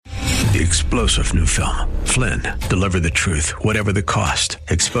the explosive new film, Flynn, Deliver the Truth, Whatever the Cost,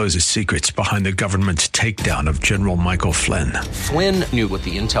 exposes secrets behind the government's takedown of General Michael Flynn. Flynn knew what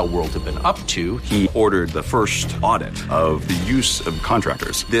the intel world had been up to. He ordered the first audit of the use of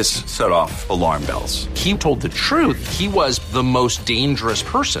contractors. This set off alarm bells. He told the truth. He was the most dangerous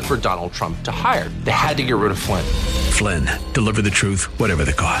person for Donald Trump to hire. They had to get rid of Flynn. Flynn, Deliver the Truth, Whatever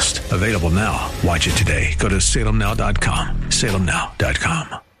the Cost. Available now. Watch it today. Go to salemnow.com.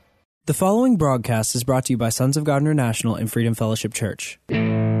 salemnow.com. The following broadcast is brought to you by Sons of God International and Freedom Fellowship Church. Hello,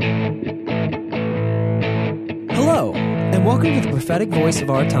 and welcome to the prophetic voice of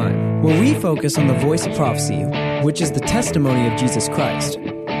our time, where we focus on the voice of prophecy, which is the testimony of Jesus Christ.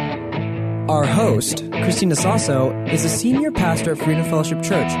 Our host, Christina Sasso, is a senior pastor at Freedom Fellowship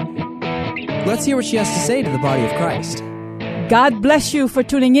Church. Let's hear what she has to say to the body of Christ. God bless you for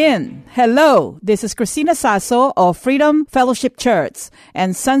tuning in. Hello, this is Christina Sasso of Freedom Fellowship Church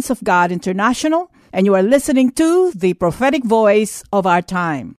and Sons of God International, and you are listening to the prophetic voice of our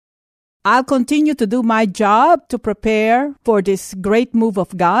time. I'll continue to do my job to prepare for this great move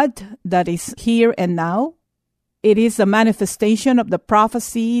of God that is here and now. It is a manifestation of the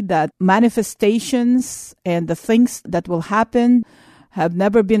prophecy that manifestations and the things that will happen have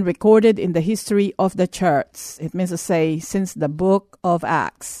never been recorded in the history of the church. It means to say, since the book of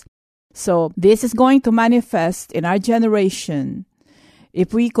Acts. So this is going to manifest in our generation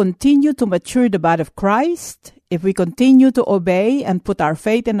if we continue to mature the body of Christ, if we continue to obey and put our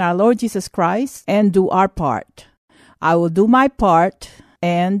faith in our Lord Jesus Christ and do our part. I will do my part,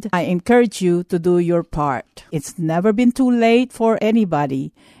 and I encourage you to do your part. It's never been too late for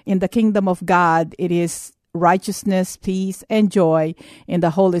anybody. In the kingdom of God, it is righteousness, peace, and joy in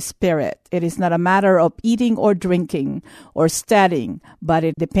the Holy Spirit. It is not a matter of eating or drinking or studying, but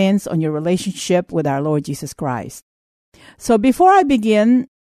it depends on your relationship with our Lord Jesus Christ. So before I begin,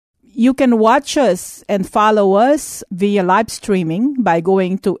 you can watch us and follow us via live streaming by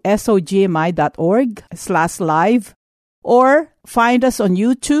going to sogmi.org/live or find us on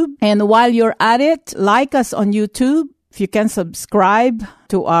YouTube. And while you're at it, like us on YouTube. If you can subscribe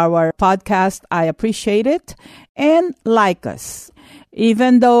to our podcast, I appreciate it. And like us.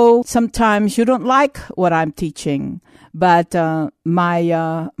 Even though sometimes you don't like what I'm teaching, but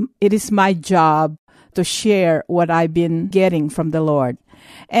it is my job to share what I've been getting from the Lord.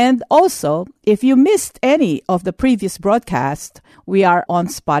 And also, if you missed any of the previous broadcasts, we are on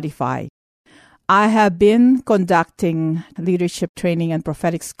Spotify. I have been conducting leadership training and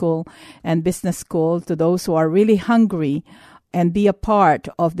prophetic school and business school to those who are really hungry and be a part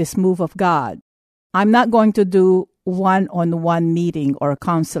of this move of God. I'm not going to do one-on-one meeting or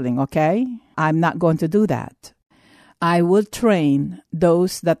counseling, okay? I'm not going to do that. I will train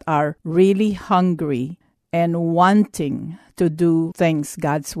those that are really hungry and wanting to do things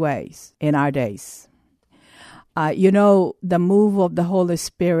God's ways in our days. The move of the Holy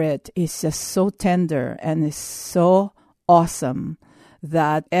Spirit is just so tender and is so awesome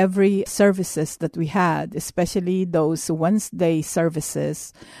that every services that we had, especially those Wednesday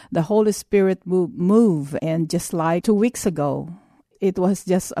services, the Holy Spirit move. And just like 2 weeks ago, it was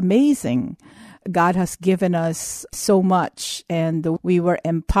just amazing. God has given us so much, and we were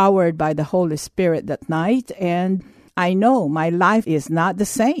empowered by the Holy Spirit that night. And I know my life is not the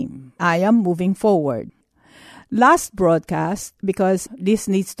same. I am moving forward. Last broadcast, because this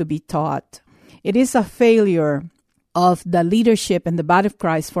needs to be taught, it is a failure of the leadership in the body of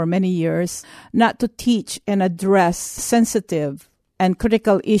Christ for many years not to teach and address sensitive and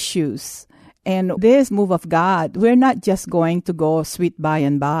critical issues. And this move of God, we're not just going to go sweet by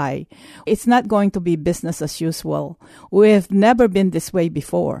and by. It's not going to be business as usual. We've never been this way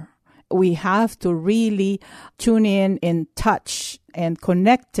before. We have to really tune in touch and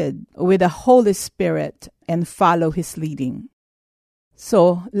connected with the Holy Spirit and follow His leading.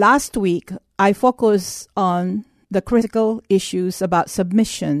 So last week, I focused on the critical issues about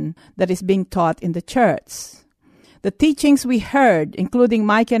submission that is being taught in the church. The teachings we heard, including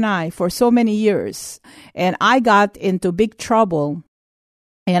Mike and I, for so many years, and I got into big trouble,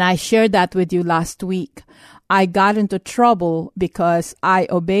 and I shared that with you last week. I got into trouble because I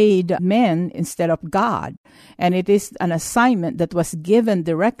obeyed men instead of God. And it is an assignment that was given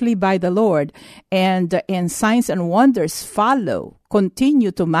directly by the Lord. And signs and wonders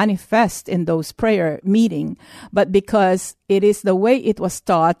continue to manifest in those prayer meetings. But because it is the way it was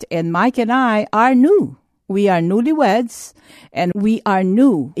taught, and Mike and I are new. We are newlyweds, and we are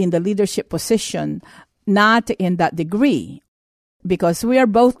new in the leadership position, not in that degree. Because we are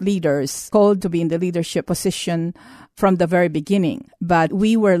both leaders, called to be in the leadership position from the very beginning. But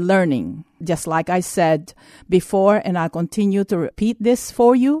we were learning, just like I said before, and I'll continue to repeat this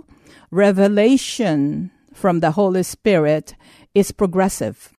for you. revelation from the Holy Spirit is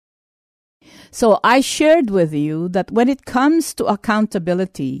progressive. So I shared with you that when it comes to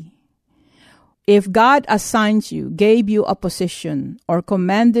accountability, if God assigns you, gave you a position, or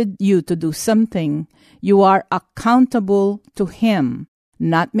commanded you to do something, you are accountable to Him,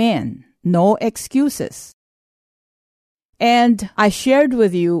 not man. No excuses. And I shared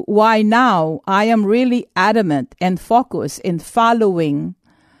with you why now I am really adamant and focused in following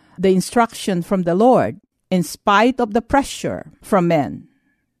the instruction from the Lord in spite of the pressure from men.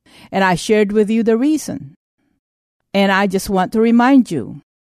 And I shared with you the reason. And I just want to remind you,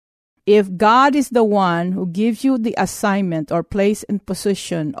 if God is the one who gives you the assignment or place in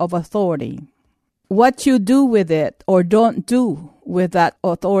position of authority, what you do with it or don't do with that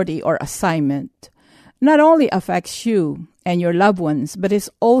authority or assignment not only affects you and your loved ones, but it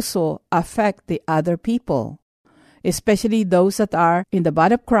also affects the other people, especially those that are in the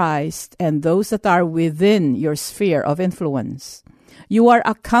body of Christ and those that are within your sphere of influence. You are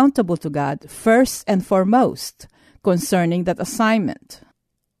accountable to God first and foremost concerning that assignment.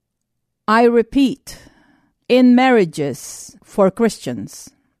 I repeat, in marriages for Christians,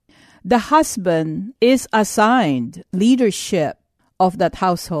 the husband is assigned leadership of that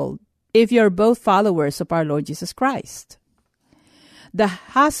household if you're both followers of our Lord Jesus Christ. The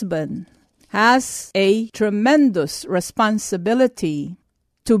husband has a tremendous responsibility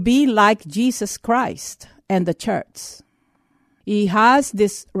to be like Jesus Christ and the church. He has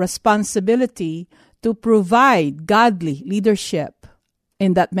this responsibility to provide godly leadership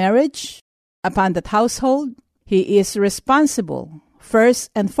in that marriage, upon that household. He is responsible first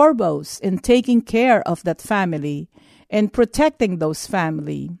and foremost in taking care of that family and protecting those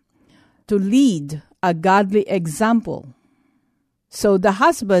family to lead a godly example. So the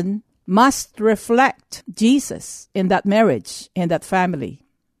husband must reflect Jesus in that marriage, in that family.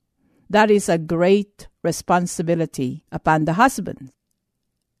 That is a great responsibility upon the husband.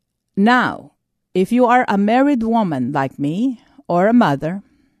 Now, if you are a married woman like me or a mother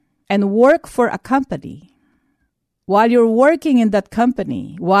and work for a company, while you're working in that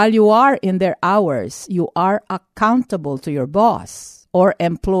company, while you are in their hours, you are accountable to your boss or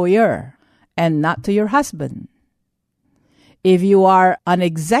employer and not to your husband. If you are an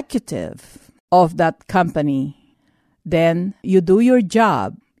executive of that company, then you do your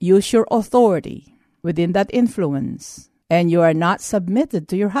job, use your authority within that influence, and you are not submitted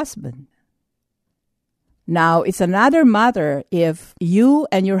to your husband. Now, it's another matter if you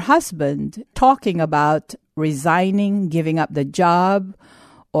and your husband talking about resigning, giving up the job,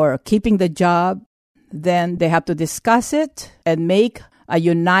 or keeping the job, then they have to discuss it and make a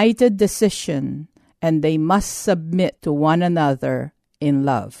united decision, and they must submit to one another in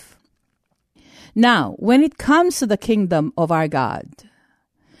love. Now, when it comes to the kingdom of our God,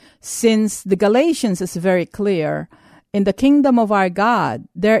 since the Galatians is very clear, in the kingdom of our God,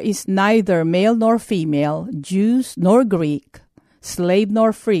 there is neither male nor female, Jews nor Greek, slave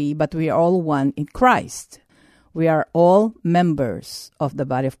nor free, but we are all one in Christ. We are all members of the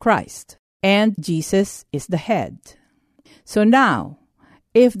body of Christ, and Jesus is the head. So now,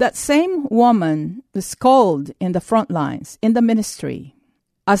 if that same woman is called in the front lines, in the ministry,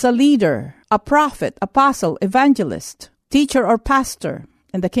 as a leader, a prophet, apostle, evangelist, teacher, or pastor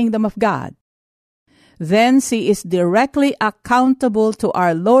in the kingdom of God, then she is directly accountable to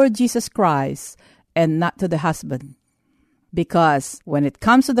our Lord Jesus Christ and not to the husband. Because when it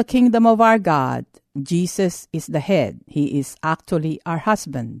comes to the kingdom of our God, Jesus is the head. He is actually our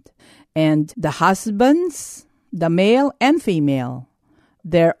husband. And the husbands, the male and female,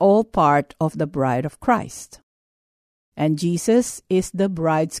 they're all part of the bride of Christ. And Jesus is the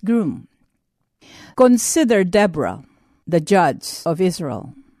bride's groom. Consider Deborah, the judge of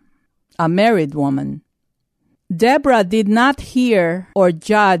Israel, a married woman. Deborah did not hear or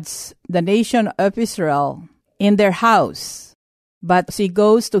judge the nation of Israel in their house, but she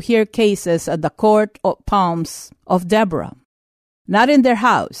goes to hear cases at the court of palms of Deborah. Not in their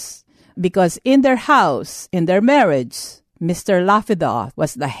house, because in their house, in their marriage, Mr. Lapidoth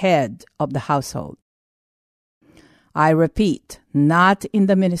was the head of the household. I repeat, not in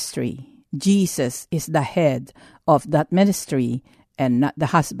the ministry. Jesus is the head of that ministry and not the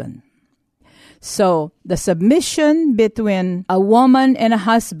husband. So the submission between a woman and a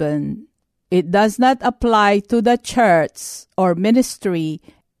husband, it does not apply to the church or ministry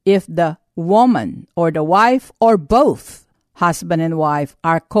if the woman or the wife or both, husband and wife,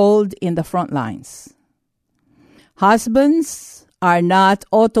 are called in the front lines. Husbands are not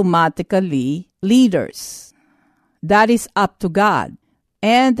automatically leaders. That is up to God.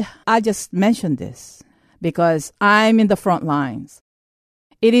 And I just mentioned this because I'm in the front lines.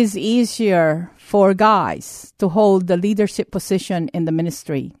 it is easier for guys to hold the leadership position in the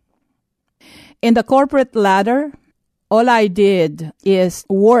ministry. In the corporate ladder, all I did is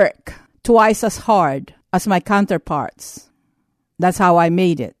work twice as hard as my counterparts. That's how I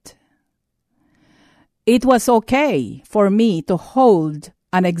made it. It was okay for me to hold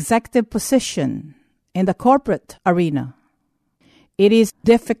an executive position in the corporate arena. It is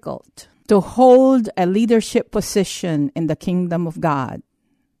difficult to hold a leadership position in the kingdom of God.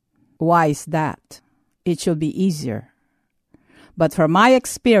 Why is that? It should be easier. But from my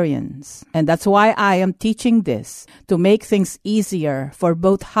experience, and that's why I am teaching this, to make things easier for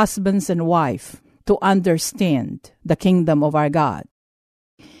both husbands and wife to understand the kingdom of our God.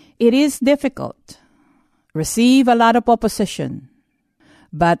 It is difficult. Receive a lot of opposition.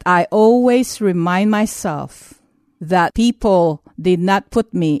 But I always remind myself that people did not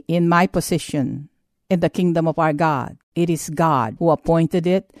put me in my position in the kingdom of our God. It is God who appointed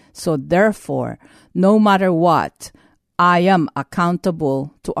it. So therefore, no matter what, I am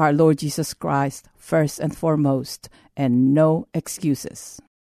accountable to our Lord Jesus Christ first and foremost, and no excuses.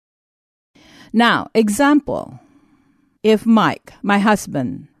 Now, example, if Mike, my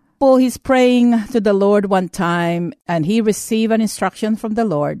husband, he's praying to the Lord one time and he received an instruction from the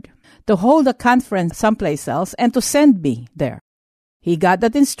Lord to hold a conference someplace else and to send me there. He got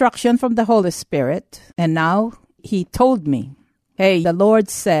that instruction from the Holy Spirit, and now he told me, hey, the Lord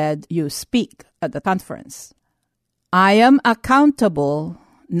said you speak at the conference. I am accountable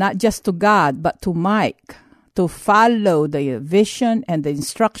not just to God, but to Mike to follow the vision and the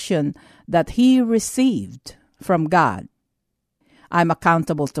instruction that he received from God. I'm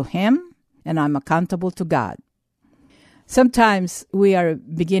accountable to him, and I'm accountable to God. Sometimes we are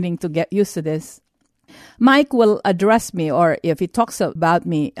beginning to get used to this. Mike will address me, or if he talks about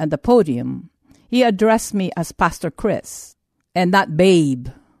me at the podium, he addressed me as Pastor Chris, and not Babe,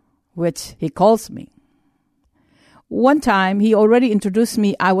 which he calls me. One time, he already introduced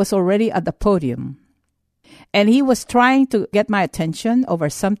me. I was already at the podium. And he was trying to get my attention over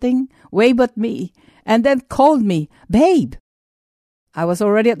something, waved at me, and then called me, Babe. I was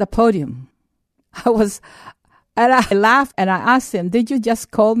already at the podium. And I laughed and I asked him, did you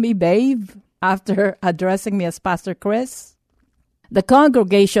just call me Babe after addressing me as Pastor Chris? The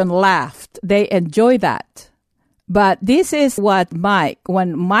congregation laughed. They enjoyed that. But this is what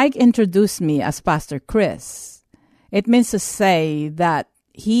when Mike introduced me as Pastor Chris, it means to say that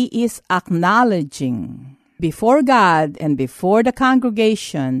he is acknowledging before God and before the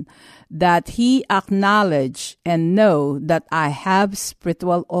congregation that he acknowledge and know that I have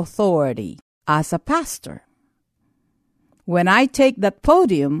spiritual authority as a pastor. When I take that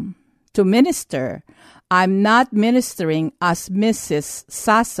podium to minister, I'm not ministering as Mrs.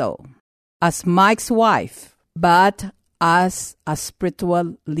 Sasso, as Mike's wife, but as a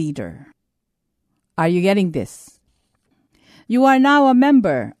spiritual leader. Are you getting this? You are now a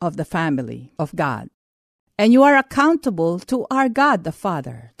member of the family of God. And you are accountable to our God the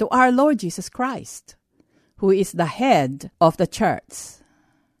Father, to our Lord Jesus Christ, who is the head of the church.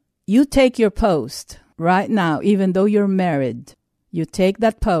 You take your post right now, even though you're married. You take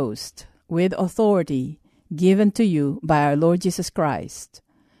that post with authority given to you by our Lord Jesus Christ,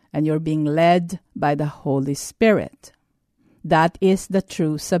 and you're being led by the Holy Spirit. That is the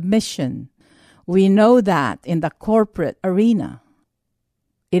true submission. We know that in the corporate arena.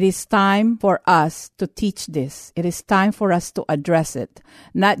 It is time for us to teach this. It is time for us to address it,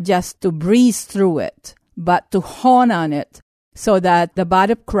 not just to breeze through it, but to hone on it so that the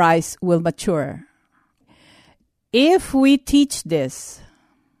body of Christ will mature. If we teach this,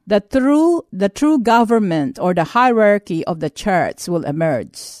 the true government or the hierarchy of the church will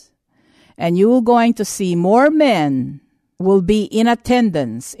emerge. And you're going to see more men will be in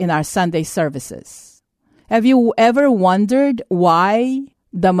attendance in our Sunday services. Have you ever wondered why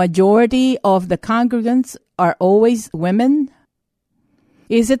the majority of the congregants are always women?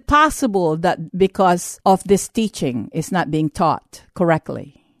 Is it possible that because of this teaching is not being taught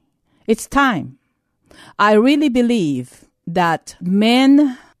correctly? It's time. I really believe that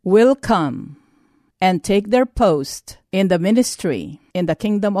men will come and take their post in the ministry, in the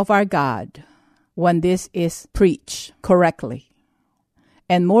kingdom of our God, when this is preached correctly.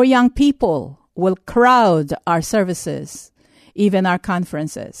 And more young people will crowd our services, even our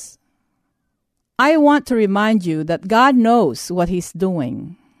conferences. I want to remind you that God knows what He's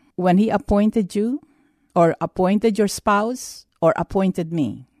doing when He appointed you, or appointed your spouse, or appointed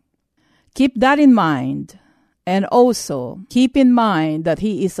me. Keep that in mind, and also keep in mind that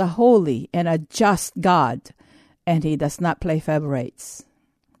He is a holy and a just God, and He does not play favorites.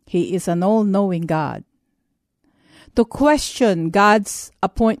 He is an all-knowing God. To question God's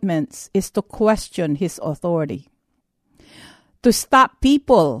appointments is to question His authority. To stop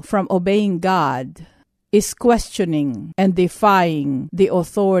people from obeying God is questioning and defying the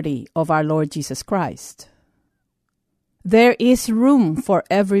authority of our Lord Jesus Christ. There is room for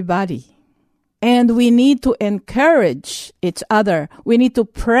everybody. And we need to encourage each other. We need to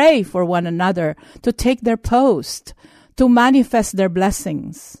pray for one another to take their post, to manifest their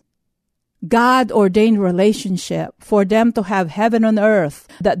blessings. God-ordained relationship for them to have heaven on earth,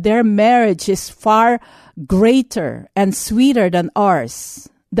 that their marriage is far greater and sweeter than ours,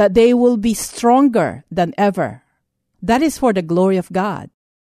 that they will be stronger than ever. That is for the glory of God.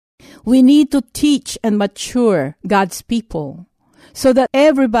 We need to teach and mature God's people so that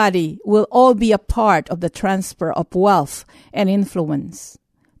everybody will all be a part of the transfer of wealth and influence.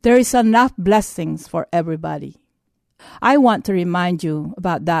 There is enough blessings for everybody. I want to remind you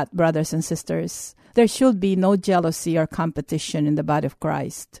about that, brothers and sisters. There should be no jealousy or competition in the body of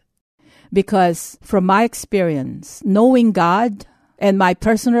Christ. Because from my experience, knowing God and my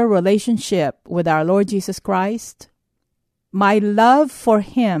personal relationship with our Lord Jesus Christ, my love for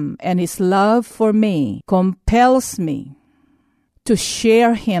Him and His love for me compels me to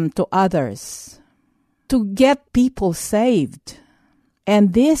share Him to others, to get people saved.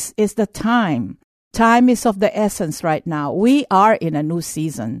 And this is the time. Time is of the essence right now. We are in a new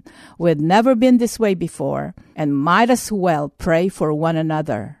season. We've never been this way before, and might as well pray for one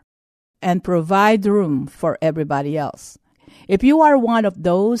another and provide room for everybody else. If you are one of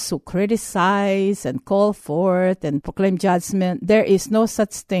those who criticize and call forth and proclaim judgment, there is no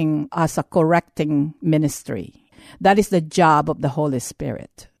such thing as a correcting ministry. That is the job of the Holy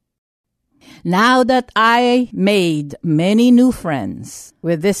Spirit. Now that I made many new friends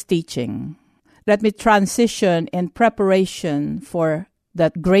with this teaching, let me transition in preparation for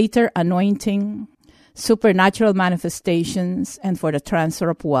that greater anointing, supernatural manifestations, and for the transfer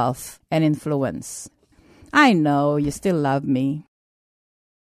of wealth and influence. I know you still love me.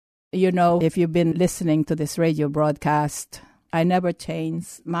 You know, if you've been listening to this radio broadcast, I never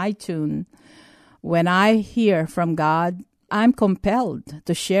change my tune. When I hear from God, I'm compelled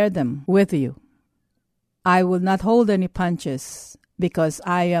to share them with you. I will not hold any punches because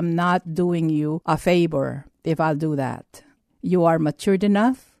I am not doing you a favor if I'll do that. You are matured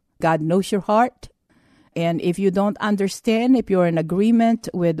enough. God knows your heart. And if you don't understand, if you're in agreement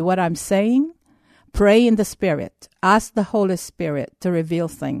with what I'm saying, pray in the Spirit. Ask the Holy Spirit to reveal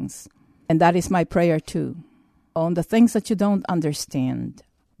things. And that is my prayer too. On the things that you don't understand,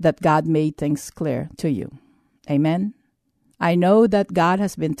 that God made things clear to you. Amen. I know that God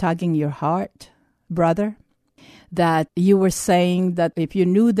has been tugging your heart, brother, that you were saying that if you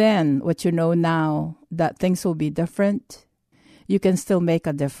knew then what you know now, that things will be different. You can still make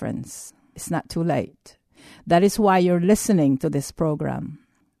a difference. It's not too late. That is why you're listening to this program.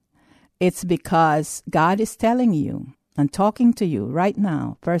 It's because God is telling you and talking to you right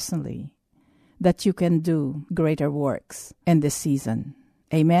now, personally, that you can do greater works in this season.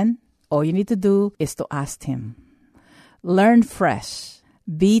 Amen? All you need to do is to ask Him. Learn fresh.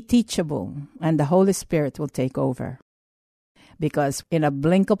 Be teachable, and the Holy Spirit will take over. Because in a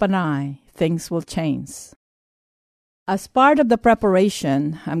blink of an eye, things will change. As part of the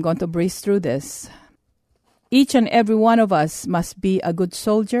preparation, I'm going to breeze through this. Each and every one of us must be a good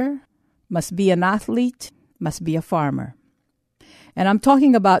soldier, must be an athlete, must be a farmer. And I'm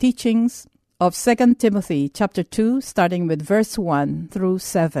talking about teachings of 2 Timothy chapter 2, starting with verse 1 through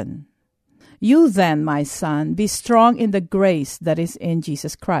 7. You then, my son, be strong in the grace that is in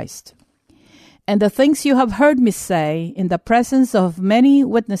Jesus Christ. And the things you have heard me say in the presence of many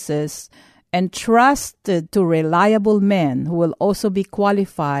witnesses, entrusted to reliable men who will also be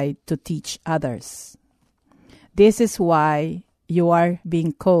qualified to teach others. This is why you are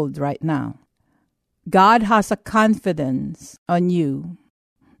being called right now. God has a confidence on you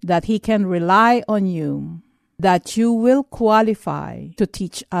that He can rely on you, that you will qualify to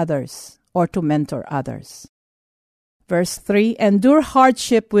teach others or to mentor others. Verse 3, endure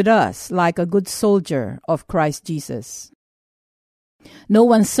hardship with us like a good soldier of Christ Jesus. No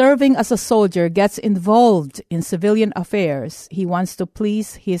one serving as a soldier gets involved in civilian affairs. He wants to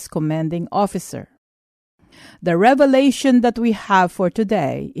please his commanding officer. The revelation that we have for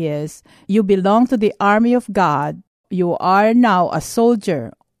today is you belong to the army of God. You are now a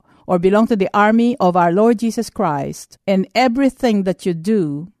soldier or belong to the army of our Lord Jesus Christ. And everything that you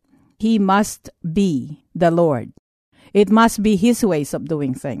do, He must be the Lord. It must be His ways of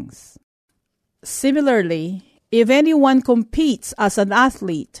doing things. Similarly, if anyone competes as an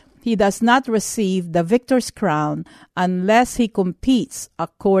athlete, he does not receive the victor's crown unless he competes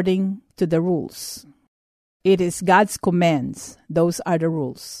according to the rules. It is God's commands. Those are the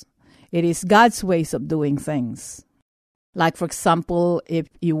rules. It is God's ways of doing things. Like, for example, if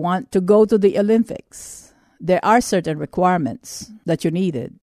you want to go to the Olympics, there are certain requirements that you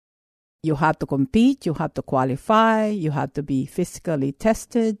needed. You have to compete, you have to qualify, you have to be physically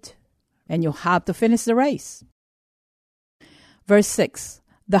tested, and you have to finish the race. Verse 6,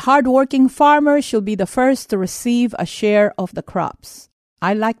 the hardworking farmer shall be the first to receive a share of the crops.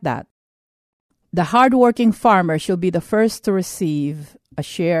 I like that. The hardworking farmer shall be the first to receive a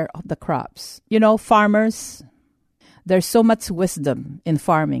share of the crops. You know, farmers, there's so much wisdom in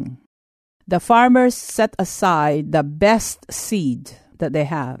farming. The farmers set aside the best seed that they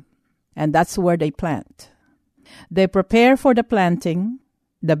have, and that's where they plant. They prepare for the planting,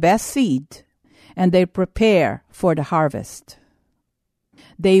 the best seed, and they prepare for the harvest.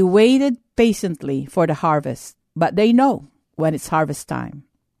 They waited patiently for the harvest, but they know when it's harvest time.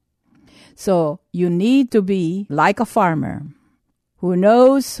 So you need to be like a farmer who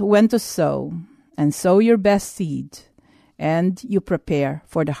knows when to sow and sow your best seed, and you prepare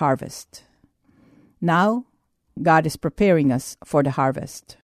for the harvest. Now, God is preparing us for the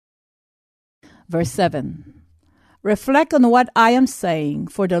harvest. Verse 7, reflect on what I am saying,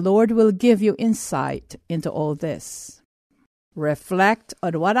 for the Lord will give you insight into all this. Reflect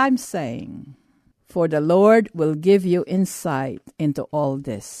on what I'm saying, for the Lord will give you insight into all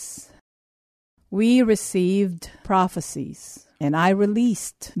this. We received prophecies, and I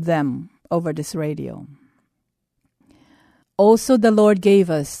released them over this radio. Also, the Lord gave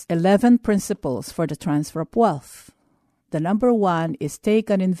us 11 principles for the transfer of wealth. The number 1 is take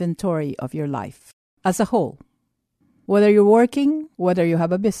an inventory of your life as a whole. Whether you're working, whether you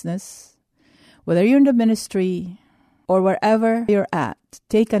have a business, whether you're in the ministry, or wherever you're at,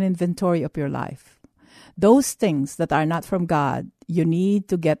 take an inventory of your life. Those things that are not from God, you need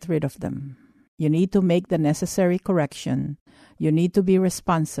to get rid of them. You need to make the necessary correction. You need to be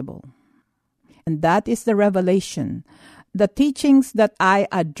responsible. And that is the revelation. The teachings that I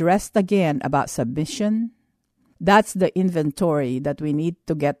addressed again about submission, that's the inventory that we need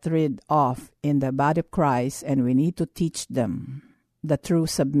to get rid of in the body of Christ, and we need to teach them the true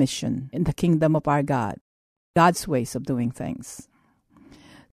submission in the kingdom of our God, God's ways of doing things.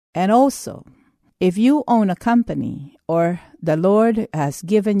 And also, if you own a company or the Lord has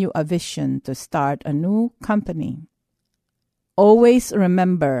given you a vision to start a new company, always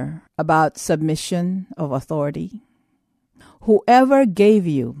remember about submission of authority. Whoever gave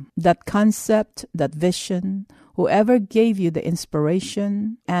you that concept, that vision, whoever gave you the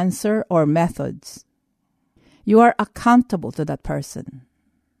inspiration, answer, or methods, you are accountable to that person.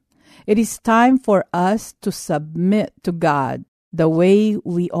 It is time for us to submit to God the way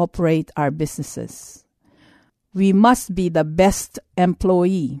we operate our businesses. We must be the best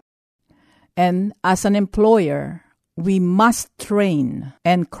employee. And as an employer, we must train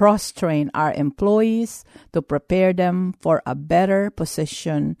and cross-train our employees to prepare them for a better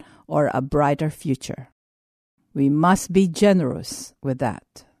position or a brighter future. We must be generous with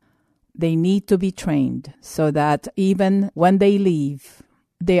that. They need to be trained so that even when they leave,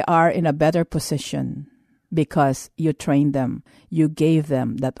 they are in a better position because you trained them. You gave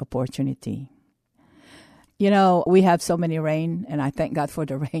them that opportunity. You know, we have so many rain, and I thank God for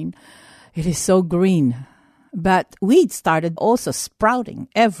the rain. It is so green. But weeds started also sprouting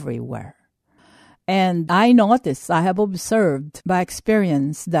everywhere. And I noticed, I have observed by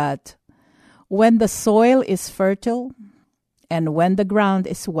experience that when the soil is fertile and when the ground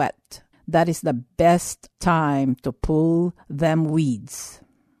is wet, that is the best time to pull them weeds.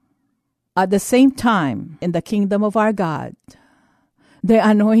 At the same time, in the kingdom of our God, the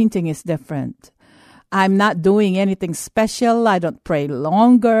anointing is different. I'm not doing anything special. I don't pray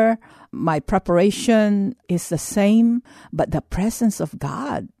longer. My preparation is the same, but the presence of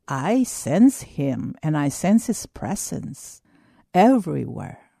God, I sense Him and I sense His presence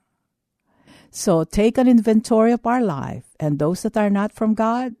everywhere. So take an inventory of our life, and those that are not from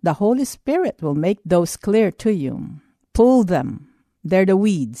God, the Holy Spirit will make those clear to you. Pull them. They're the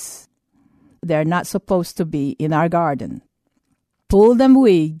weeds. They're not supposed to be in our garden. Pull them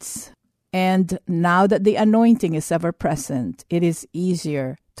weeds, and now that the anointing is ever present, it is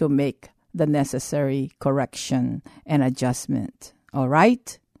easier to make the necessary correction and adjustment. All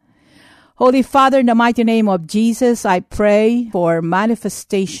right? Holy Father, in the mighty name of Jesus, I pray for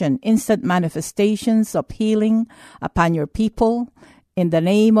manifestation, instant manifestations of healing upon your people. In the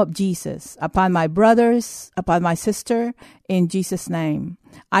name of Jesus, upon my brothers, upon my sister, in Jesus' name.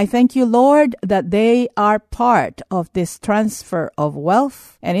 I thank you, Lord, that they are part of this transfer of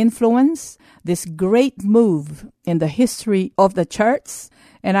wealth and influence, this great move in the history of the church.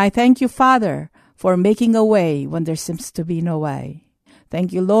 And I thank you, Father, for making a way when there seems to be no way.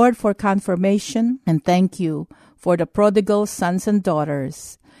 Thank you, Lord, for confirmation, and thank you for the prodigal sons and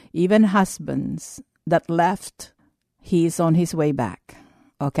daughters, even husbands that left. He is on his way back.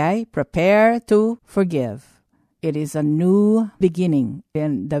 Okay? Prepare to forgive. It is a new beginning,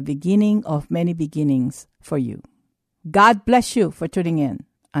 and the beginning of many beginnings for you. God bless you for tuning in.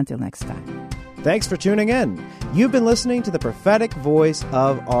 Until next time. Thanks for tuning in. You've been listening to the prophetic voice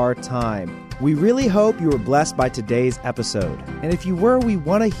of our time. We really hope you were blessed by today's episode. And if you were, we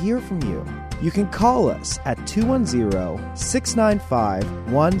want to hear from you. You can call us at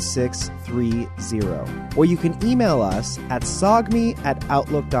 210-695-1630. Or you can email us at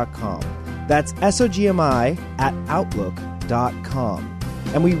sogmi@outlook.com. That's SOGMI@outlook.com.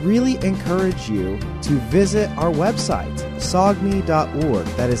 And we really encourage you to visit our website, sogmi.org.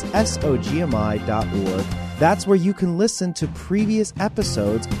 That is SOGMI.org. That's where you can listen to previous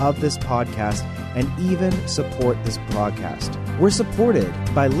episodes of this podcast and even support this broadcast. We're supported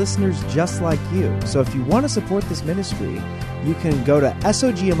by listeners just like you. So if you want to support this ministry, you can go to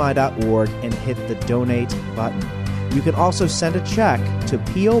SOGMI.org and hit the donate button. You can also send a check to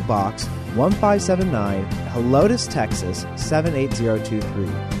P.O. Box 1579, Helotes, Texas 78023.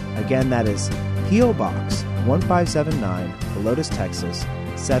 Again, that is P.O. Box 1579, Helotes, Texas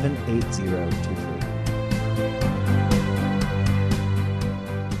 78023.